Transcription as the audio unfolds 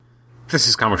This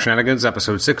is Comic Shenanigans,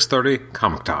 episode 630,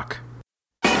 Comic Talk.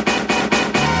 Ain't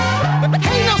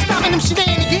no stopping them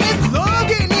shenanigans. Love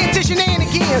getting into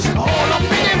shenanigans. All up in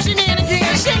them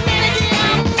shenanigans.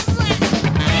 Shenanigans.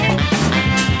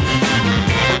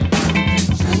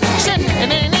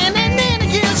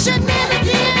 Shenanigans. Shenanigans.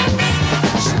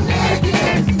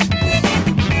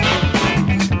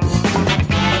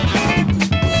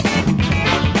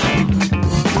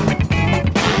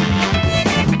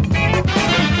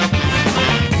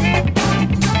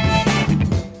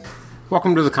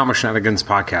 Welcome to the Comic Shenanigans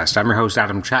podcast. I'm your host,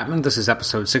 Adam Chapman. This is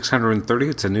episode 630.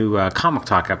 It's a new Comic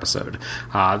Talk episode.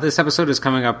 This episode is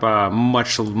coming up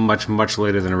much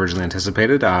later than originally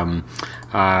anticipated. To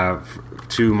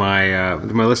my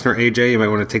listener, AJ, you might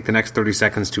want to take the next 30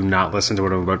 seconds to not listen to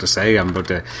what I'm about to say. I'm about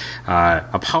to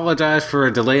apologize for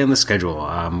a delay in the schedule.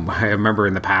 I remember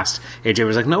in the past, AJ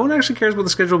was like, no one actually cares about the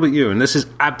schedule but you, and this is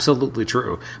absolutely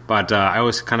true. But I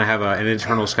always kind of have an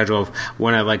internal schedule of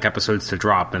when I like episodes to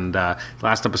drop, and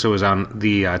last episode was on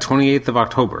the 28th of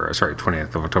October. Sorry,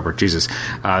 28th of October. Jesus.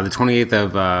 The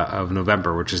 28th of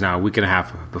November, which is now a week and a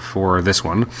half before this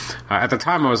one. At the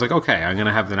time, I was like, okay, I'm going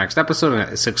to have the next episode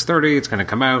at 6:30. It's going to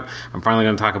come out. I'm finally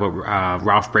going to talk about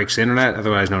Ralph Breaks the Internet,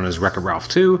 otherwise known as Wreck-It Ralph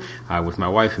 2, with my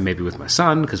wife and maybe with my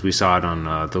son, because we saw it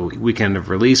on the weekend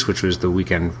of release, which was the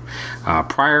weekend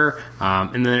prior.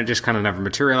 And then it just kind of never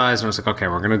materialized. And I was like, okay,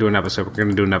 we're going to do an episode.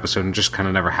 And it just kind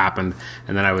of never happened.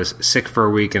 And then I was sick for a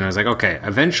week, and I was like, okay,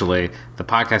 eventually the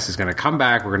podcast is going to come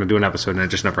back. We're going to do an episode, and it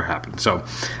just never happened. So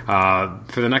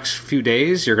for the next few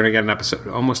days, you're going to get an episode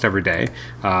almost every day.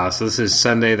 So this is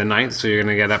Sunday the 9th, so you're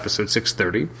going to get episode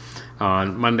 630.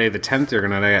 On Monday the 10th, you're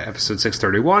going to get episode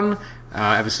 631.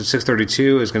 Episode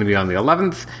 632 is going to be on the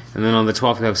 11th. And then on the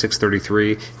 12th, we have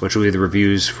 633, which will be the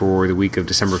reviews for the week of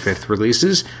December 5th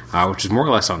releases, which is more or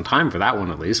less on time for that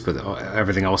one at least. But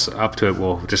everything else up to it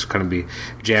will just kind of be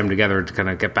jammed together to kind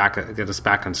of get us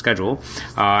back on schedule.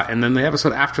 And then the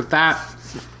episode after that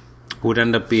would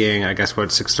end up being, I guess,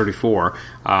 634.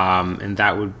 And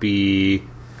that would be...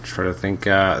 try to think,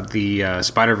 the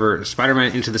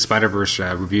Spider-Man Into the Spider-Verse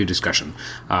review discussion,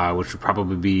 which would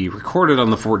probably be recorded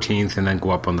on the 14th and then go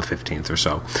up on the 15th or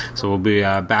so. So we'll be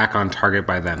back on target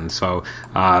by then. So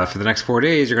for the next 4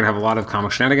 days, you're going to have a lot of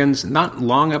comic shenanigans. Not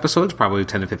long episodes, probably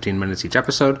 10 to 15 minutes each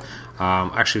episode.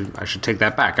 Actually, I should take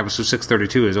that back. Episode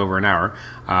 632 is over an hour.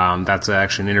 That's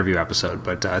actually an interview episode.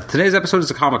 But today's episode is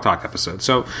a comic talk episode.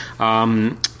 So...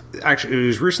 actually, it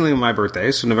was recently my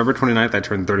birthday, so November 29th, I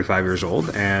turned 35 years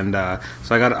old, and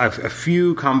so I got a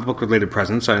few comic book-related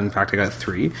presents. In fact, I got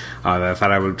 3 that I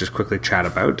thought I would just quickly chat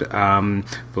about.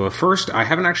 But first, I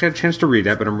haven't actually had a chance to read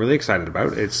it, but I'm really excited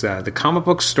about it. It's The Comic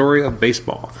Book Story of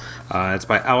Baseball. It's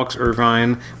by Alex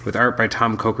Irvine, with art by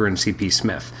Tom Coker and C.P.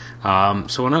 Smith.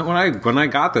 So when I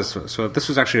got this, so this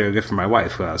was actually a gift from my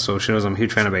wife. So she knows I'm a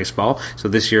huge fan of baseball. So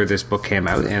this year, this book came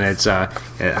out, and it's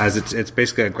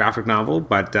basically a graphic novel,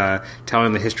 but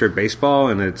telling the history of baseball,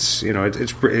 and it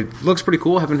looks pretty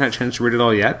cool. I haven't had a chance to read it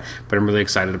all yet, but I'm really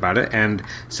excited about it. And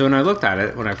so when I looked at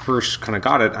it, when I first kind of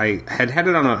got it, I had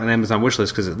it on an Amazon wishlist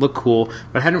because it looked cool,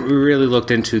 but I hadn't really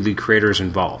looked into the creators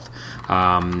involved.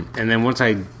 And then once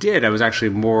I did, I was actually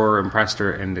more impressed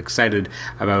and excited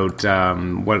about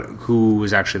who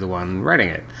was actually the one writing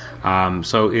it.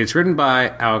 So it's written by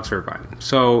Alex Irvine.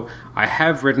 So I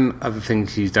have written other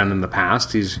things he's done in the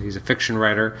past. He's a fiction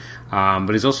writer, but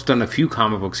he's also done a few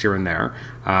comic books here and there.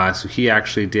 So he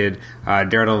actually did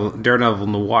Daredevil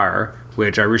Noir,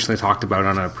 which I recently talked about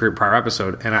on a prior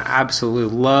episode, and I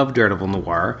absolutely love Daredevil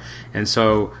Noir. And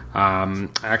so,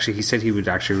 actually, he said he would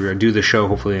actually do the show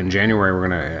hopefully in January.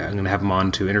 I'm gonna have him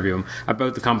on to interview him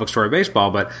about the comic book story of baseball.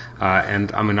 But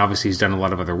and I mean, obviously, he's done a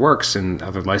lot of other works and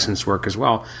other licensed work as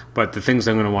well. But the things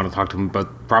I'm going to want to talk to him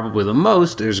about probably the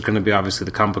most is going to be obviously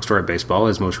the comic book story of baseball,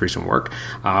 his most recent work.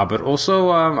 But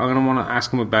also, I'm going to want to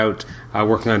ask him about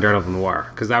working on Daredevil Noir,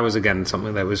 because that was again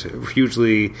something that was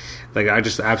hugely, like, I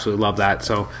just absolutely love that.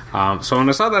 So when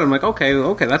I saw that, I'm like,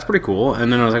 okay, that's pretty cool.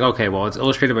 And then I was like, okay, well, it's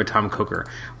illustrated by Tom Coker.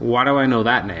 Why do I know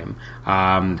that name?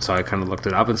 So I kind of looked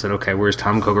it up and said, okay, where's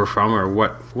Tom Coker from, or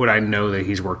what would I know that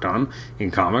he's worked on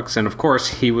in comics? And of course,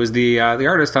 he was the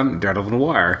artist on Daredevil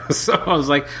Noir. So I was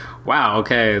like, wow,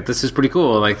 okay, this is pretty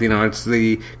cool. Like, it's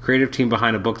the creative team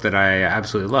behind a book that I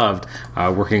absolutely loved,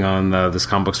 working on this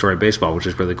comic book story of baseball, which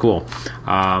is really cool.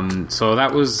 So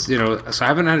that was, so I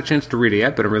haven't had a chance to read it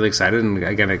yet, but I'm really excited. And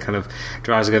again, it kind of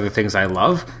draws together things I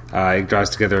love. It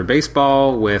draws together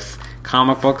baseball with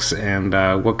comic books and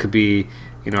what could be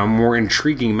a more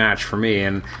intriguing match for me.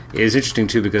 And it is interesting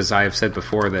too, because I have said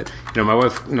before that my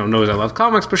wife knows I love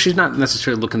comics, but she's not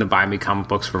necessarily looking to buy me comic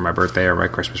books for my birthday or my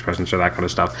Christmas presents or that kind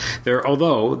of stuff.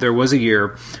 Although there was a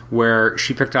year where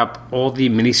she picked up all the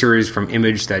miniseries from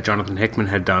Image that Jonathan Hickman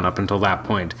had done up until that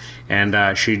point,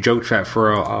 and she joked that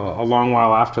for a long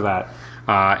while after that,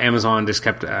 Amazon just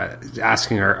kept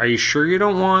asking her, "Are you sure you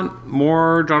don't want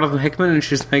more Jonathan Hickman?" And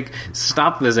she's like,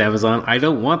 "Stop this, Amazon! I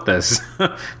don't want this.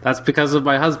 That's because of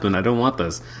my husband. I don't want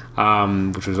this."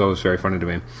 Which was always very funny to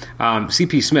me.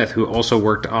 C.P. Smith, who also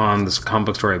worked on this comic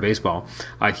book story of baseball,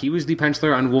 he was the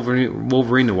penciler on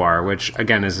Wolverine Noir, which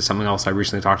again is something else I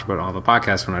recently talked about on the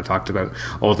podcast when I talked about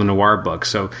all the Noir books.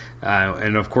 So,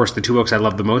 and of course, the two books I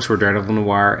loved the most were Daredevil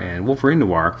Noir and Wolverine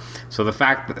Noir. So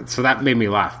that made me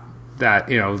laugh. That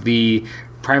the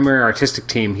primary artistic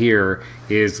team here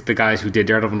is the guys who did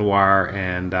Daredevil Noir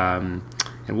and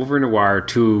Wolverine Noir,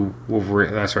 two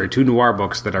Noir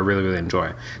books that I really, really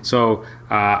enjoy. So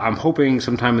I'm hoping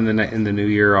sometime in the new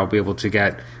year I'll be able to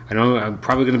get. I know I'm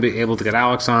probably going to be able to get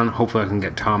Alex on. Hopefully I can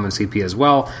get Tom and CP as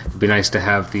well. It'd be nice to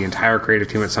have the entire creative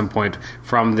team at some point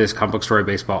from this comic book story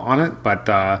baseball on it.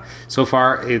 But so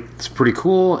far it's pretty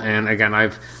cool. And again,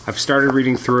 I've started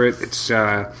reading through it.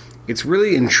 It's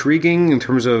really intriguing in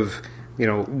terms of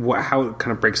how it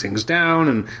kind of breaks things down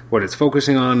and what it's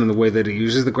focusing on and the way that it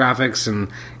uses the graphics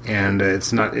and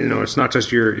it's not it's not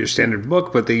just your standard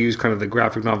book, but they use kind of the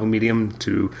graphic novel medium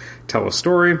to tell a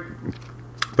story,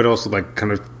 but also like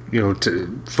kind of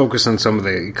to focus on some of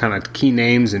the kind of key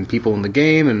names and people in the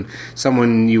game, and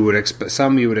some you would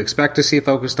expect to see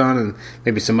focused on, and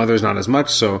maybe some others not as much.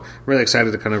 So really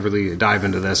excited to kind of really dive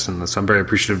into this, and so I'm very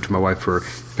appreciative to my wife for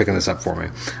picking this up for me.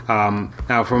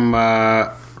 Now from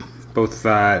both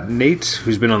Nate,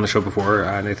 who's been on the show before,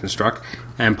 Nathan Struck,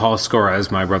 and Paul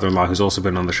Scores, my brother-in-law, who's also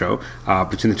been on the show.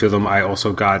 Between the two of them, I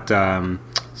also got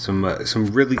some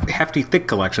really hefty, thick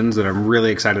collections that I'm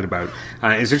really excited about.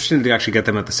 It's interesting to actually get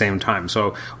them at the same time.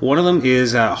 So one of them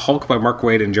is Hulk by Mark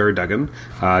Waid and Jerry Duggan,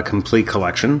 complete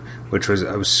collection, which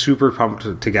I was super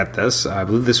pumped to get this. I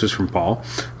believe this was from Paul.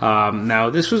 Now,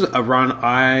 this was a run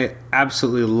I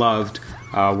absolutely loved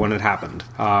when it happened.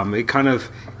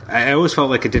 I always felt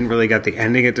like it didn't really get the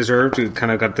ending it deserved. It kind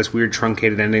of got this weird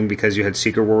truncated ending because you had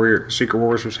Secret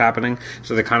Wars was happening.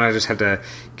 So they kind of just had to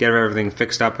get everything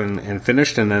fixed up and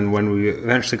finished. And then when we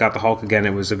eventually got the Hulk again, it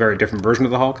was a very different version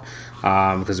of the Hulk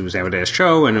because it was Amadeus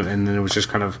Cho, and then it was just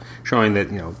kind of showing that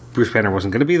Bruce Banner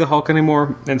wasn't going to be the Hulk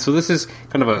anymore. And so this is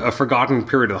kind of a forgotten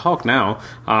period of the Hulk now.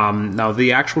 Now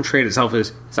the actual trade itself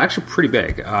it's actually pretty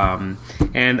big,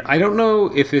 and I don't know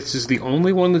if this is the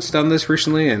only one that's done this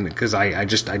recently, and because I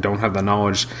don't have the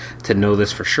knowledge to know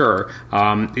this for sure.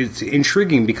 It's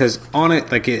intriguing because on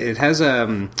it, like it has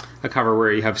a cover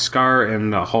where you have Scar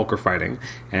and Hulk are fighting,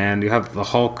 and you have the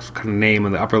Hulk kind of name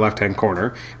in the upper left-hand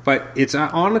corner, but it's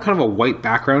on a kind of a white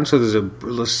background, so there's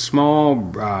a small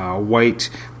white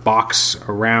box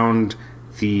around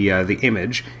the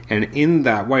image, and in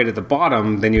that white at the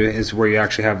bottom then is where you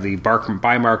actually have the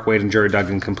by Mark Waid and Jerry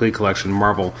Duggan complete collection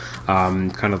Marvel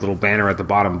kind of little banner at the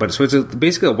bottom. But so it's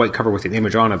basically a white cover with an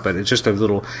image on it, but it's just a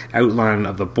little outline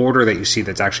of the border that you see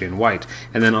that's actually in white,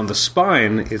 and then on the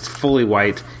spine it's fully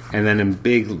white, and then in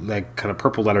big like kind of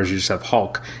purple letters you just have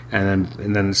Hulk, and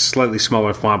then slightly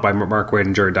smaller font by Mark Waid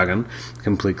and Jerry Duggan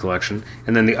complete collection.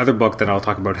 And then the other book that I'll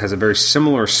talk about has a very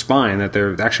similar spine that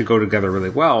they actually go together really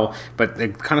well, but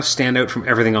they kind of stand out from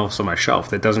everything else on my shelf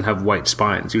that doesn't have white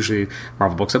spines. Usually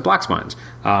Marvel books have black spines.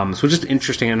 So it's just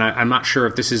interesting, and I'm not sure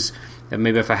if this is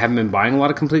maybe if I haven't been buying a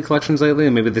lot of complete collections lately,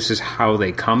 and maybe this is how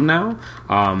they come now.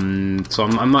 So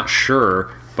I'm not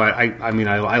sure. But I mean,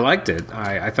 I liked it.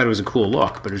 I thought it was a cool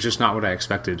look, but it was just not what I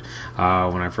expected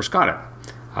when I first got it.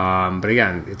 But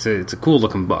again, it's a cool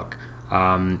looking book.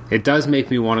 It does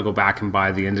make me want to go back and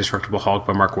buy the Indestructible Hulk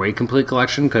by Mark Waid complete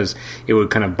collection, because it would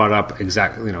kind of butt up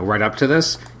exactly, right up to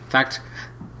this. In fact,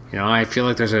 I feel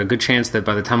like there's a good chance that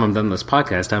by the time I'm done this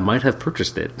podcast, I might have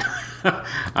purchased it.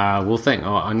 We'll think.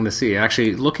 Oh, I'm going to see.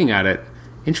 Actually, looking at it,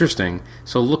 interesting.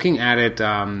 So looking at it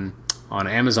on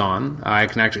Amazon,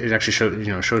 it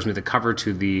actually shows me the cover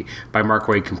to the by Mark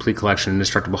Waid complete collection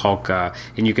Indestructible Hulk,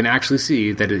 and you can actually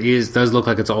see that it does look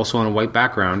like it's also on a white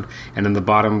background, and in the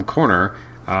bottom corner,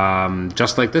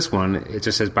 just like this one, it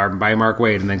just says by Mark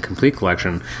Waid and then complete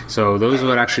collection. So those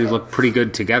would actually look pretty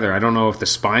good together. I don't know if the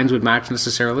spines would match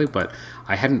necessarily, but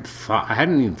I hadn't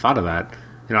even thought of that.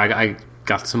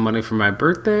 got some money for my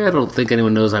birthday. I don't think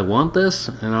anyone knows I want this.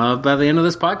 And by the end of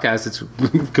this podcast, it's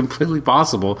completely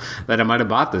possible that I might have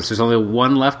bought this. There's only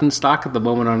one left in stock at the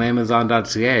moment on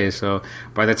Amazon.ca. So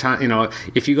by the time,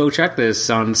 if you go check this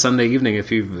on Sunday evening,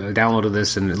 if you've downloaded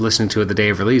this and listened to it the day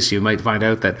of release, you might find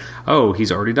out that,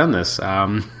 he's already done this.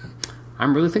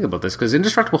 I'm really thinking about this because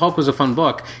Indestructible Hulk was a fun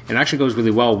book and actually goes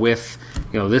really well with,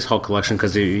 this Hulk collection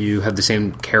because you have the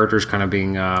same characters kind of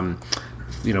being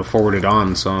forwarded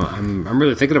on. So I'm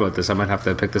really thinking about this. I might have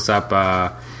to pick this up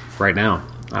right now.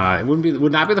 It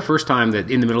would not be the first time that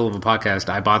in the middle of a podcast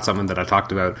I bought something that I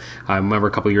talked about. I remember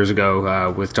a couple of years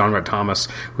ago with John Rhett Thomas,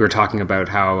 we were talking about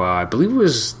how I believe it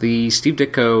was the Steve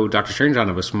Ditko Doctor Strange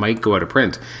Omnibus might go out of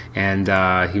print, and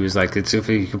he was like, if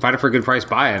you can find it for a good price,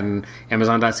 buy it. And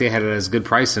Amazon.ca had it as a good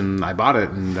price, and I bought it.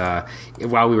 And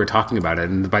while we were talking about it,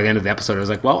 and by the end of the episode, I was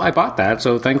like, well, I bought that,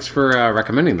 so thanks for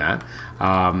recommending that.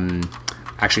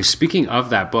 Actually, speaking of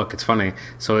that book, it's funny.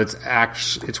 So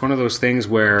it's one of those things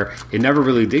where it never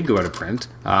really did go out of print.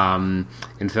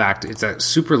 In fact, it's at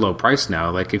super low price now.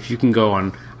 Like if you can go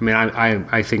on,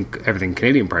 I think everything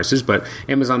Canadian prices, but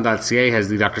Amazon.ca has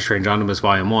the Doctor Strange Omnibus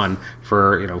Volume 1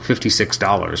 for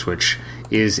 $56, which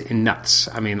is nuts.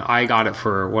 I got it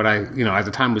for what at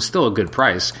the time was still a good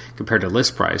price compared to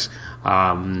list price.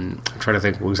 I'm trying to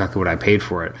think exactly what I paid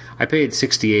for it. I paid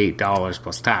 $68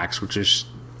 plus tax, which is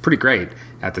pretty great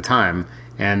at the time,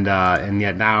 and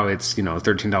yet now it's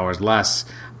 $13 less,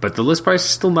 but the list price is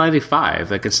still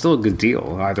 $95. Like it's still a good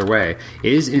deal either way.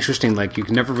 It is interesting. Like you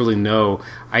can never really know.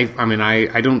 I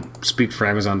don't speak for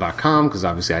Amazon.com because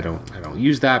obviously I don't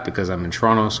use that because I'm in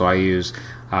Toronto, so I use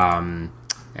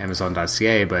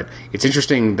Amazon.ca. But it's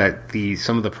interesting that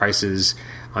some of the prices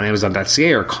on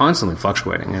Amazon.ca are constantly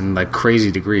fluctuating in like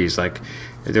crazy degrees. Like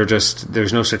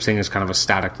there's no such thing as kind of a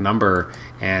static number,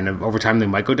 and over time they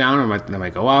might go down or they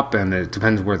might go up, and it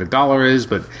depends where the dollar is,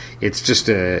 but it's just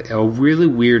a really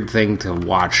weird thing to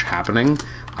watch happening,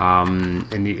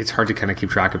 and it's hard to kind of keep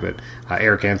track of it.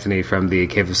 Eric Anthony from the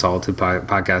Cave of Solitude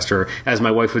podcast, or as my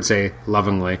wife would say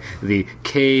lovingly, the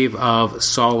Cave of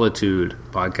Solitude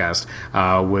podcast,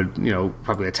 would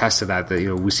probably attest to that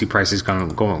we see prices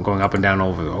going up and down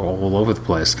all over the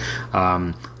place.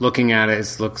 Looking at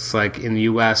it looks like in the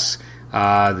US,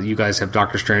 you guys have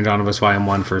Doctor Strange Omnibus Volume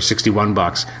 1 for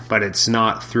 $61, but it's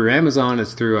not through Amazon,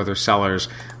 it's through other sellers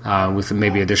with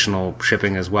maybe additional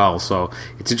shipping as well. So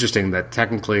it's interesting that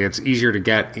technically it's easier to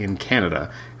get in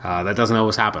Canada. That doesn't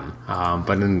always happen,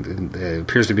 but it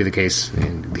appears to be the case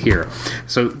here.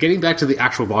 So getting back to the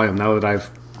actual volume, now that I've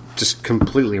just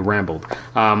completely rambled,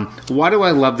 why do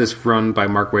I love this run by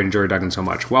Mark Waid and Gerry Duggan so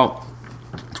much? Well,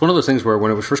 it's one of those things where when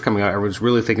it was first coming out, I was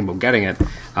really thinking about getting it.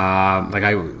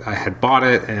 I had bought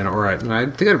it, and I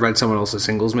think I'd read someone else's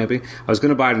singles maybe. I was going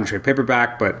to buy it in trade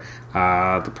paperback, but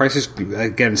the prices,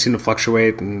 again, seemed to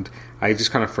fluctuate, and I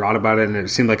just kind of forgot about it, and it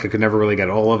seemed like I could never really get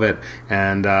all of it.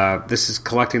 And this is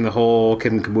collecting the whole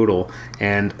kit and caboodle.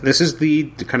 And this is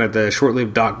the kind of the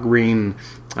short-lived Doc Green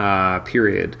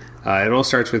period. It all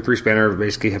starts with Bruce Banner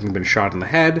basically having been shot in the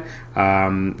head,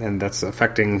 and that's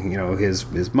affecting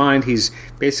his mind. He's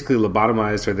basically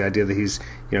lobotomized, or the idea that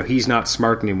he's not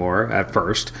smart anymore at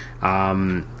first,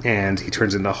 and he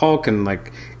turns into Hulk, and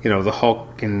the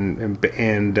Hulk and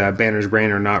Banner's brain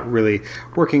are not really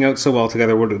working out so well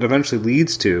together. What it eventually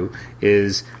leads to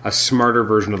is a smarter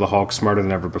version of the Hulk, smarter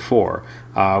than ever before,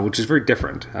 which is very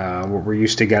different. What we're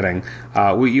used to getting.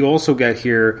 What you also get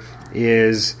here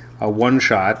is a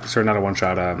one-shot, sorry, not a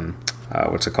one-shot,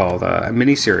 what's it called? A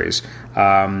miniseries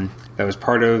that was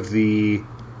part of the...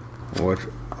 I was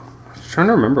trying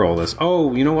to remember all this.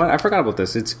 Oh, you know what? I forgot about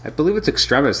this. I believe it's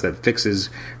Extremis that fixes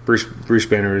Bruce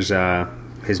Banner's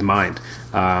his mind.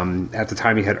 At the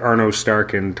time, he had Arno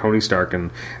Stark and Tony Stark, and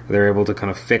they're able to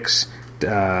kind of fix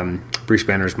Bruce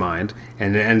Banner's mind,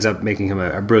 and it ends up making him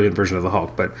a brilliant version of the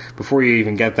Hulk. But before you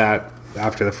even get that,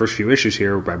 after the first few issues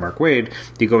here by Mark Waid,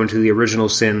 you go into the Original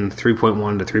Sin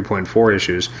 3.1 to 3.4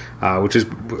 issues, which is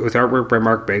with artwork by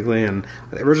Mark Bagley. And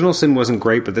the Original Sin wasn't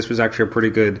great, but this was actually a pretty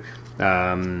good...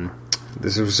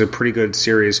 This was a pretty good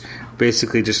series,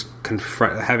 basically just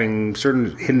having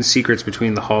certain hidden secrets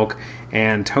between the Hulk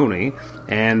and Tony,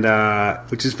 and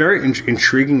which is very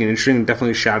intriguing and interesting.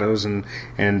 Definitely shadows and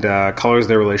colors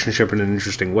their relationship in an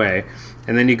interesting way.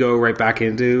 And then you go right back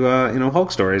into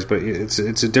Hulk stories, but it's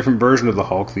a different version of the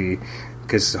Hulk,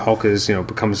 because Hulk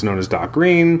becomes known as Doc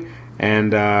Green,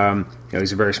 and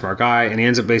he's a very smart guy, and he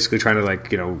ends up basically trying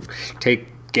to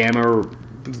take Gamma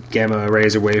gamma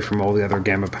rays away from all the other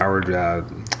gamma-powered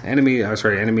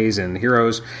enemies and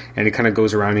heroes, and he kind of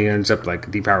goes around. He ends up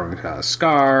like depowering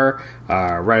Scar,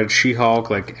 Red She-Hulk,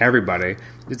 like everybody.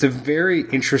 It's a very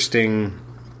interesting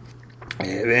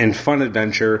and fun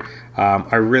adventure.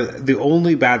 The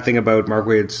only bad thing about Mark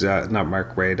Bagley's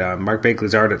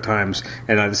art at times,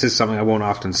 and this is something I won't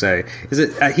often say, is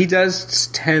that he does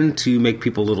tend to make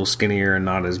people a little skinnier and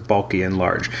not as bulky and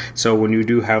large. So when you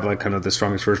do have like kind of the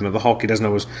strongest version of the Hulk, he doesn't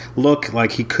always look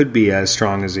like he could be as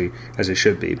strong as he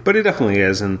should be, but he definitely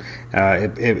is, and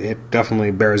it definitely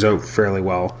bears out fairly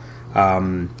well.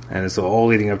 And it's all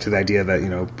leading up to the idea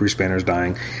that Bruce Banner's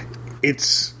dying.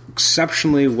 It's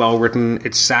exceptionally well written.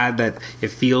 It's sad that it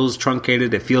feels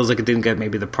truncated. It feels like it didn't get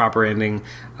maybe the proper ending,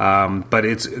 but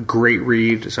it's a great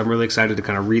read. So I'm really excited to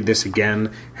kind of read this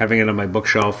again, having it on my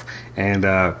bookshelf, and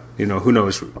who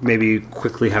knows, maybe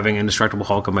quickly having Indestructible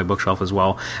Hulk on my bookshelf as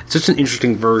well. It's just an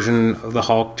interesting version of the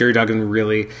Hulk. Jerry Duggan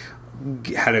really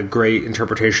had a great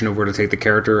interpretation of where to take the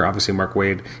character. Obviously, Mark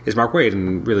Waid is Mark Waid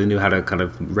and really knew how to kind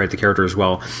of write the character as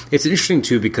well. It's interesting,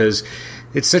 too, because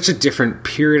it's such a different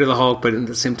period of the Hulk, but at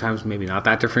the same time, maybe not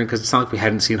that different, because it's not like we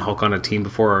hadn't seen Hulk on a team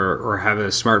before or have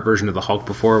a smart version of the Hulk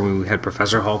before when we had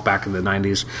Professor Hulk back in the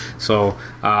 90s. So,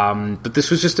 but this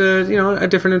was just a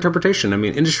different interpretation. I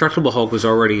mean, Indestructible Hulk was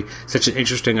already such an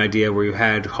interesting idea where you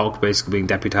had Hulk basically being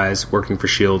deputized, working for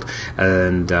S.H.I.E.L.D.,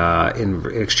 and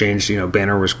in exchange,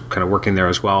 Banner was kind of working there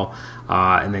as well.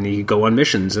 And then you go on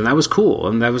missions, and that was cool.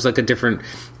 And that was like a different...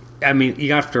 I mean,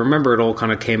 you have to remember it all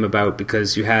kind of came about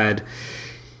because you had...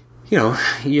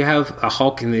 you have a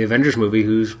Hulk in the Avengers movie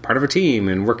who's part of a team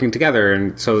and working together,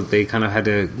 and so they kind of had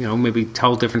to, maybe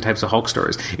tell different types of Hulk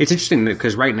stories. It's interesting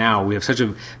because right now we have such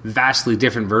a vastly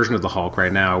different version of the Hulk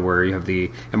right now, where you have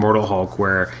the Immortal Hulk,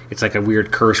 where it's like a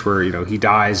weird curse where, he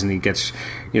dies and he gets,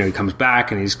 he comes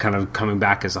back and he's kind of coming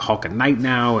back as the Hulk at night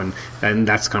now, and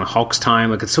that's kind of Hulk's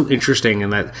time. Like, it's so interesting,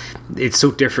 and that it's so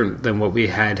different than what we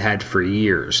had for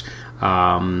years.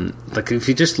 Like, if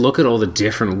you just look at all the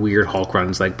different weird Hulk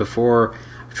runs, like before,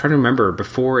 I'm trying to remember,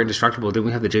 before Indestructible, didn't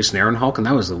we have the Jason Aaron Hulk? And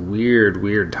that was a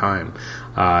weird time.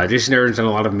 Jason Aaron's done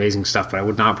a lot of amazing stuff, but I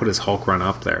would not put his Hulk run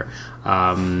up there.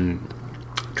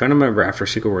 Trying to remember after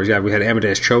Secret Wars, we had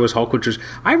Amadeus Cho as Hulk, which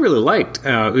I really liked.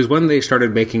 It was when they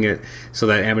started making it so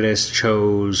that Amadeus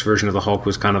Cho's version of the Hulk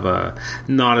was kind of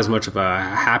not as much of a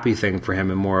happy thing for him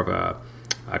and more of a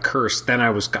curse. Then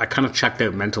I kind of checked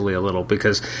out mentally a little,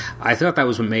 because I thought that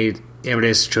was what made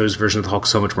Amadeus Cho's version of the Hulk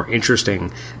so much more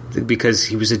interesting, because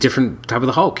he was a different type of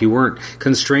the Hulk. You weren't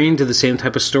constrained to the same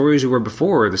type of stories you were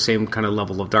before, the same kind of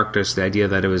level of darkness, the idea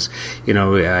that it was,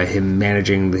 him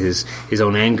managing his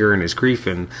own anger and his grief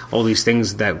and all these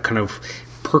things that kind of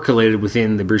percolated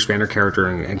within the Bruce Banner character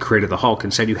and created the Hulk.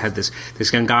 Instead, you had this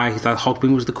young guy who thought Hulk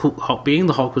being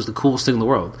the Hulk was the coolest thing in the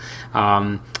world.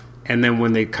 And then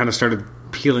when they kind of started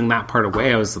peeling that part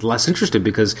away, I was less interested,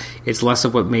 because it's less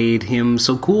of what made him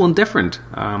so cool and different.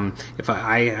 If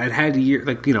I'd had a year,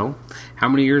 how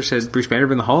many years has Bruce Banner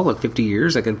been the Hulk? Like 50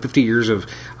 years? Like 50 years of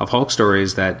Hulk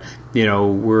stories that,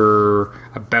 were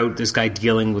about this guy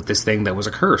dealing with this thing that was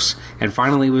a curse. And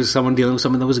finally it was someone dealing with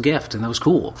something that was a gift, and that was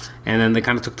cool. And then they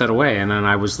kind of took that away, and then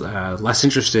I was less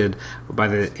interested by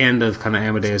the end of kind of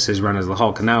Amadeus's run as the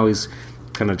Hulk. And now he's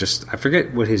kind of I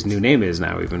forget what his new name is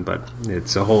now even, but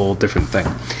it's a whole different thing.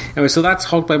 Anyway, so that's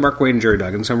Hulk by Mark Waid and Jerry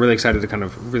Duggan, so I'm really excited to kind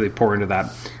of really pour into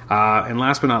that. And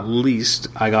last but not least,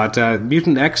 I got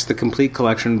Mutant X, the Complete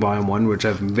Collection, Volume 1, which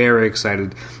I'm very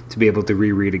excited to be able to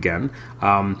reread again.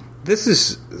 This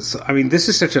is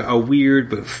such a weird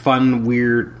but fun,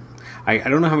 weird... I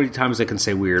don't know how many times I can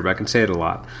say weird, but I can say it a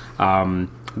lot.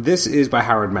 This is by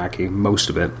Howard Mackie, most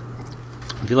of it.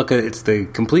 If you look at it, it's the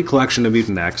complete collection of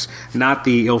Mutant X, not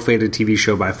the ill-fated TV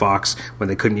show by Fox when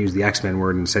they couldn't use the X-Men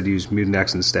word and instead used Mutant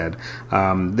X instead.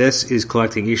 This is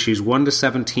collecting issues 1 to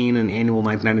 17 in annual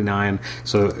 $9.99,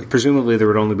 so presumably there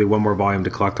would only be one more volume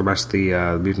to collect the rest of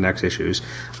the Mutant X issues.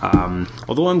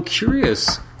 Although I'm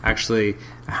curious, actually,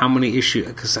 how many issues,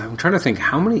 because I'm trying to think,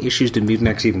 how many issues did Mutant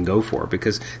X even go for?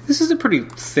 Because this is a pretty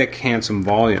thick, handsome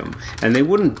volume, and they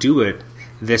wouldn't do it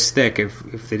this thick if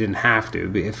they didn't have to.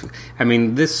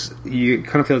 This, you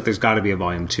kind of feel like there's got to be a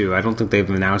volume 2. I don't think they've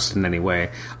announced it in any way.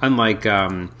 Unlike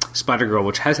Spider-Girl,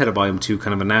 which has had a volume 2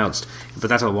 kind of announced, but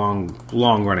that's a long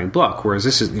running book, whereas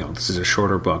this is a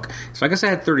shorter book. So I guess I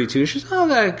had 32 issues.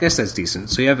 Oh, I guess that's decent.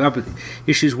 So you have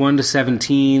issues 1 to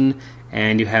 17,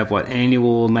 and you have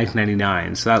annual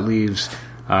 $9.99. So that leaves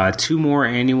 2 more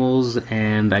annuals,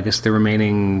 and I guess the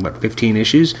remaining 15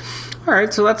 issues. All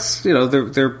right, so that's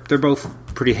they're both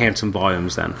pretty handsome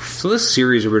volumes then. So this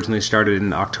series originally started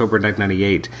in October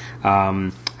 1998.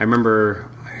 I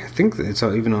remember, I think it's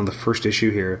even on the first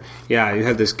issue here. Yeah, you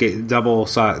had this double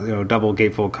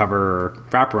gatefold cover, or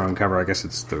wraparound cover, I guess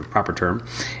it's the proper term.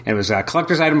 And it was a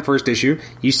collector's item first issue.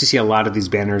 You used to see a lot of these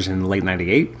banners in late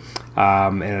 98.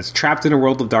 And it's Trapped in a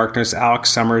World of Darkness, Alex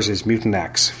Summers is Mutant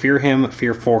X. Fear him,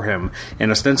 fear for him.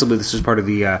 And ostensibly this was part of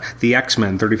the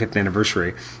X-Men 35th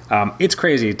anniversary. It's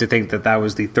crazy to think that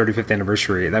was the 35th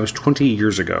anniversary. That was 20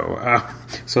 years ago.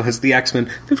 So it's the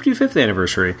X-Men 55th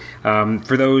anniversary.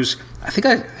 For those, I think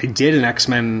I did an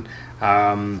X-Men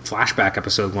flashback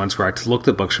episode once where I looked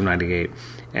at books from 98.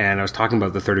 And I was talking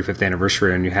about the 35th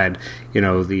anniversary, and you had,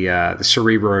 the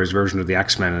Cerebro's version of the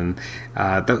X-Men,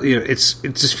 and it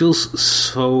just feels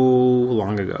so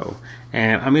long ago.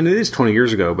 And I mean, it is 20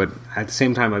 years ago, but at the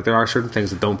same time, like, there are certain things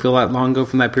that don't feel that long ago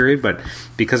from that period. But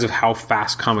because of how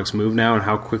fast comics move now and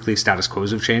how quickly status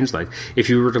quos have changed, like, if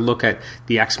you were to look at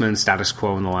the X-Men status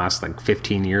quo in the last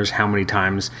 15 years, how many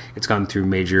times it's gone through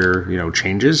major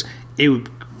changes, it would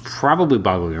probably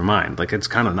boggle your mind. Like, it's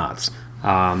kind of nuts.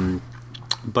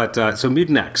 So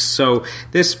Mutant X. So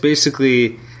this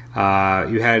basically,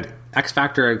 you had X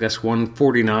Factor, I guess,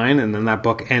 149, and then that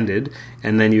book ended,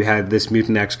 and then you had this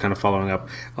Mutant X kind of following up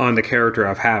on the character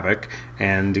of Havoc,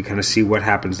 and you kind of see what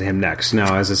happens to him next.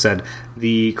 Now, as I said,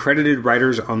 the credited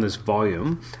writers on this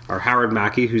volume are Howard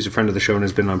Mackey, who's a friend of the show and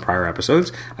has been on prior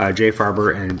episodes, Jay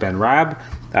Farber and Ben Rabb.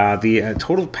 The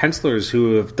total pencilers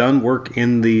who have done work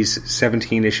in these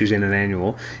 17 issues in an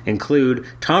annual include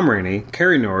Tom Rainey,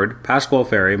 Kerry Nord, Pasquale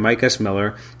Ferry, Mike S.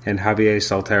 Miller, and Javier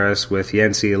Salteras with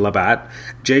Yancey Labatt,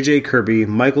 J.J. Kirby,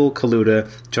 Michael Kaluta,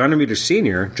 John Romita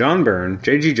Sr., John Byrne,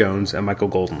 J.G. Jones, and Michael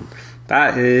Golden.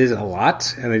 That is a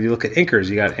lot. And then you look at inkers.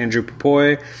 You got Andrew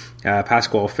Papoy,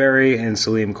 Pasquale Ferry, and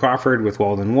Salim Crawford with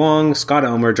Walden Wong, Scott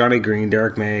Elmer, Johnny Green,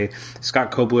 Derek May,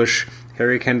 Scott Koblish,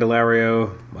 Harry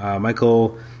Candelario,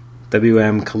 Michael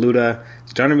W.M. Kaluta,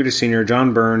 John Romita Sr.,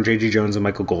 John Byrne, J.G. Jones, and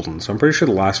Michael Golden. So I'm pretty sure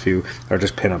the last few are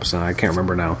just pinups, and I can't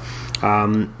remember now.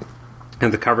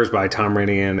 And the covers by Tom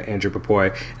Rainey and Andrew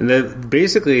Papoy. And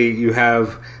basically, you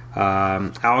have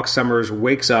Alex Summers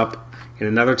wakes up in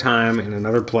another time, in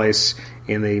another place,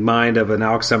 in the mind of an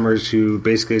Alex Summers who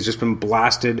basically has just been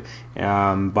blasted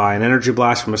by an energy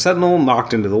blast from a Sentinel,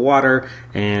 knocked into the water,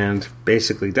 and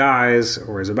basically dies,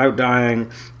 or is about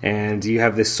dying. And you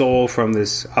have this soul from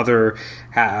this other,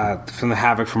 from the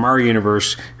Havoc from our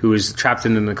universe, who is trapped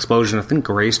in an explosion, I think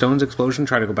Greystone's explosion,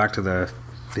 trying to go back to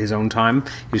his own time.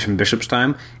 He's from Bishop's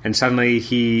time. And suddenly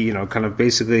he, kind of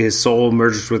basically his soul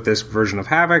merges with this version of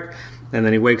Havoc. And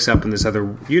then he wakes up in this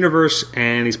other universe,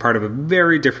 and he's part of a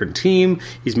very different team.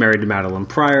 He's married to Madeline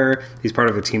Pryor. He's part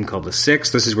of a team called the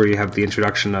Six. This is where you have the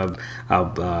introduction of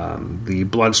the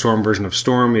Bloodstorm version of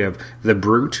Storm. You have the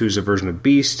Brute, who's a version of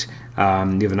Beast. You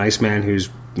have an Iceman who's,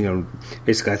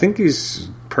 basically, I think he's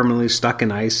permanently stuck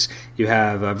in ice. You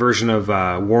have a version of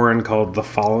Warren called the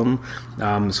Fallen.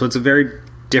 So it's a very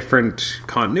different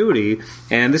continuity,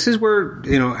 and this is where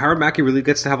Howard Mackey really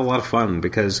gets to have a lot of fun,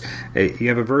 because you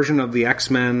have a version of the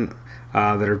X-Men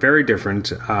that are very different.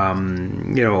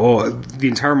 The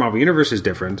entire Marvel universe is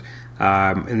different,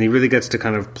 and he really gets to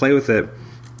kind of play with it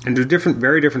and do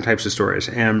very different types of stories.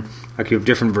 And you have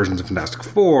different versions of Fantastic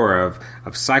Four,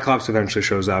 of Cyclops eventually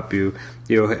shows up. You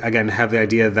again have the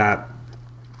idea that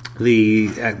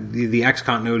the X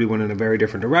continuity went in a very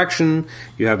different direction.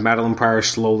 You have Madeline Pryor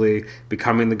slowly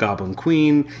becoming the Goblin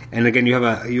Queen, and again you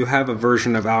have a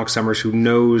version of Alex Summers who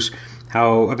knows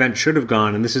how events should have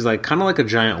gone, and this is kind of like a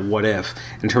giant what if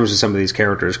in terms of some of these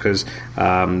characters, because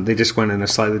they just went in a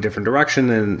slightly different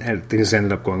direction, and things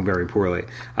ended up going very poorly.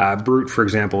 Brute, for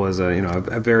example, is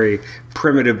a very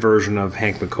primitive version of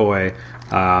Hank McCoy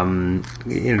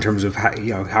in terms of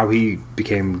how he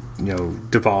became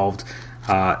devolved.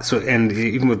 And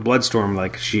even with Bloodstorm,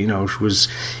 she was,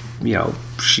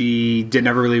 she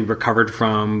never really recovered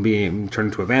from being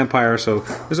turned into a vampire. So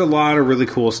there's a lot of really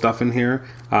cool stuff in here.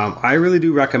 I really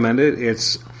do recommend it.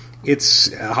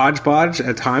 It's a hodgepodge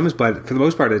at times, but for the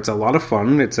most part, it's a lot of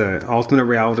fun. It's an alternate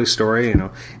reality story.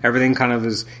 Everything kind of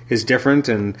is different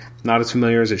and not as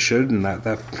familiar as it should. And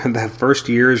that first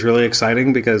year is really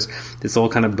exciting because it's all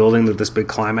kind of building to this big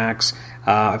climax.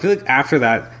 I feel like after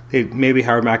that, maybe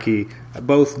Howard Mackey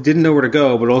both didn't know where to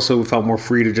go, but also felt more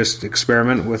free to just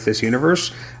experiment with this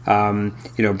universe.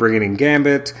 Bringing in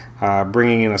Gambit,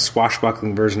 bringing in a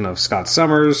swashbuckling version of Scott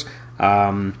Summers.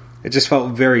 It just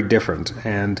felt very different,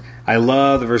 and I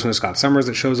love the version of Scott Summers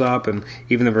that shows up, and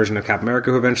even the version of Captain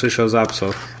America who eventually shows up.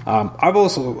 So I've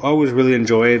also always really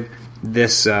enjoyed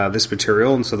this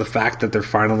material, and so the fact that they're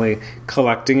finally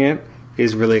collecting it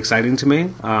is really exciting to me,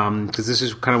 because this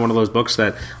is kind of one of those books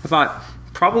that I thought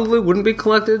probably wouldn't be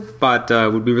collected, but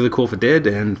would be really cool if it did.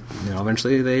 And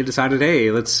eventually they decided,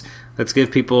 hey, let's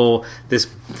give people this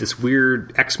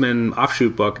weird X-Men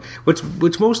offshoot book.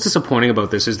 What's most disappointing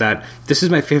about this is that this is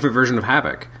my favorite version of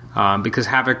Havoc. Because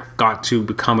Havoc got to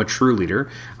become a true leader,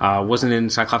 wasn't in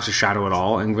Cyclops' shadow at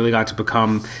all, and really got to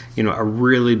become, a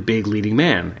really big leading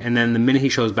man. And then the minute he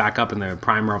shows back up in the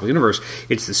Prime Marvel Universe,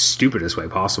 it's the stupidest way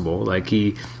possible. Like,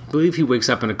 I believe he wakes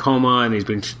up in a coma, and he's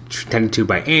being tended to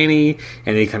by Annie,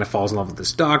 and he kind of falls in love with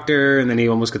this doctor, and then he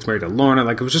almost gets married to Lorna.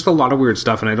 Like, it was just a lot of weird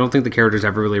stuff, and I don't think the characters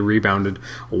ever really rebounded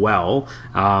well.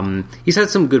 He's had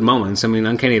some good moments. I mean,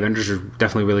 Uncanny Avengers was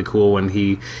definitely really cool when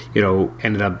he,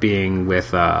 ended up being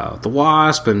with the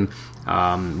Wasp, and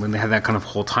when they had that kind of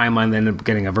whole timeline, they ended up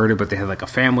getting averted, but they had like a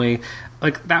family.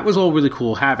 Like, that was all really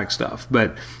cool Havoc stuff,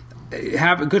 but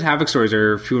good Havoc stories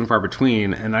are few and far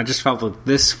between, and I just felt that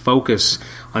this focus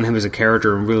on him as a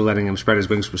character and really letting him spread his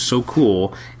wings was so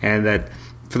cool, and that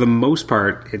for the most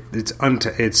part, it's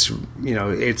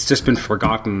just been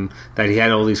forgotten that he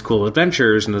had all these cool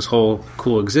adventures and this whole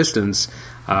cool existence.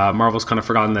 Marvel's kind of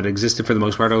forgotten that it existed for the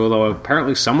most part, although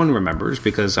apparently someone remembers,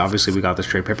 because obviously we got this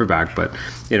trade paperback. But,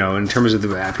 in terms of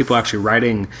the people actually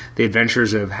writing the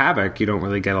adventures of Havoc, you don't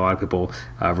really get a lot of people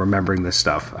remembering this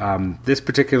stuff. This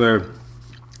particular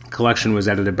collection was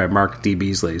edited by Mark D.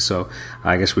 Beasley, so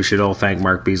I guess we should all thank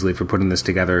Mark Beasley for putting this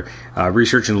together.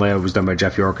 Research and layout was done by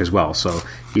Jeff York as well, so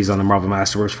he's on the Marvel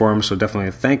Masterworks forum, so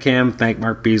definitely thank him, thank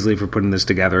Mark Beasley for putting this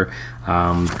together,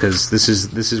 because this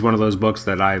is one of those books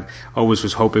that I always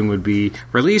was hoping would be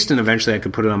released, and eventually I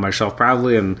could put it on my shelf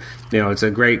proudly, and it's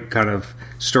a great kind of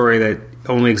story that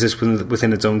only exists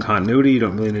within its own continuity. You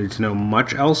don't really need to know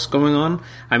much else going on.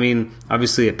 I mean,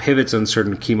 obviously it pivots on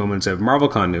certain key moments of Marvel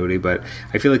continuity, but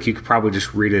I feel like you could probably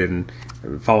just read it and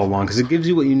follow along, because it gives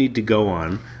you what you need to go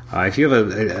on. If you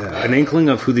have an inkling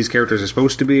of who these characters are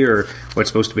supposed to be or what's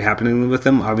supposed to be happening with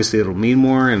them, obviously it'll mean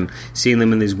more, and seeing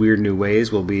them in these weird new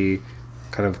ways will be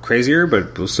kind of crazier, but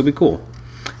it'll still be cool.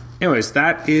 Anyways,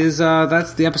 that's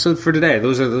the episode for today.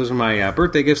 Those are my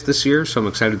birthday gifts this year, so I'm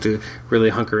excited to really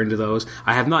hunker into those.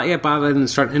 I have not yet bought an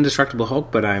Indestructible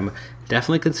Hulk, but I'm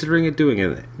definitely considering doing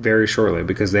it very shortly,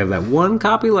 because they have that one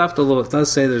copy left, although it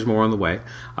does say there's more on the way.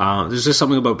 There's just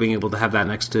something about being able to have that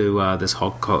next to this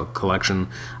Hulk collection,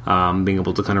 being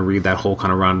able to kind of read that whole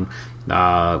kind of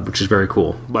run, which is very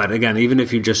cool. But again, even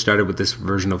if you just started with this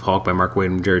version of Hulk by Mark Waid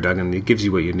and Jerry Duggan, it gives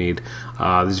you what you need.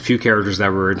 There's a few characters that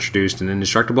were introduced in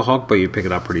Indestructible Hulk, but you pick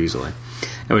it up pretty easily.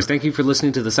 Anyways, thank you for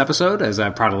listening to this episode. As I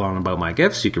prattle on about my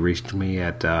gifts, you can reach me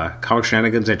at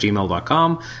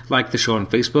comicshenanigans@gmail.com. Like the show on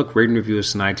Facebook, rate and review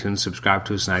us on iTunes, subscribe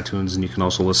to us on iTunes, and you can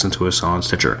also listen to us on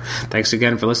Stitcher. Thanks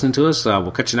again for listening to us.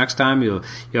 We'll catch you next time. You'll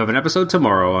have an episode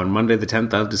tomorrow on Monday the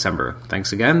 10th of December.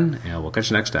 Thanks again, and we'll catch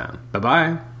you next time.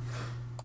 Bye-bye.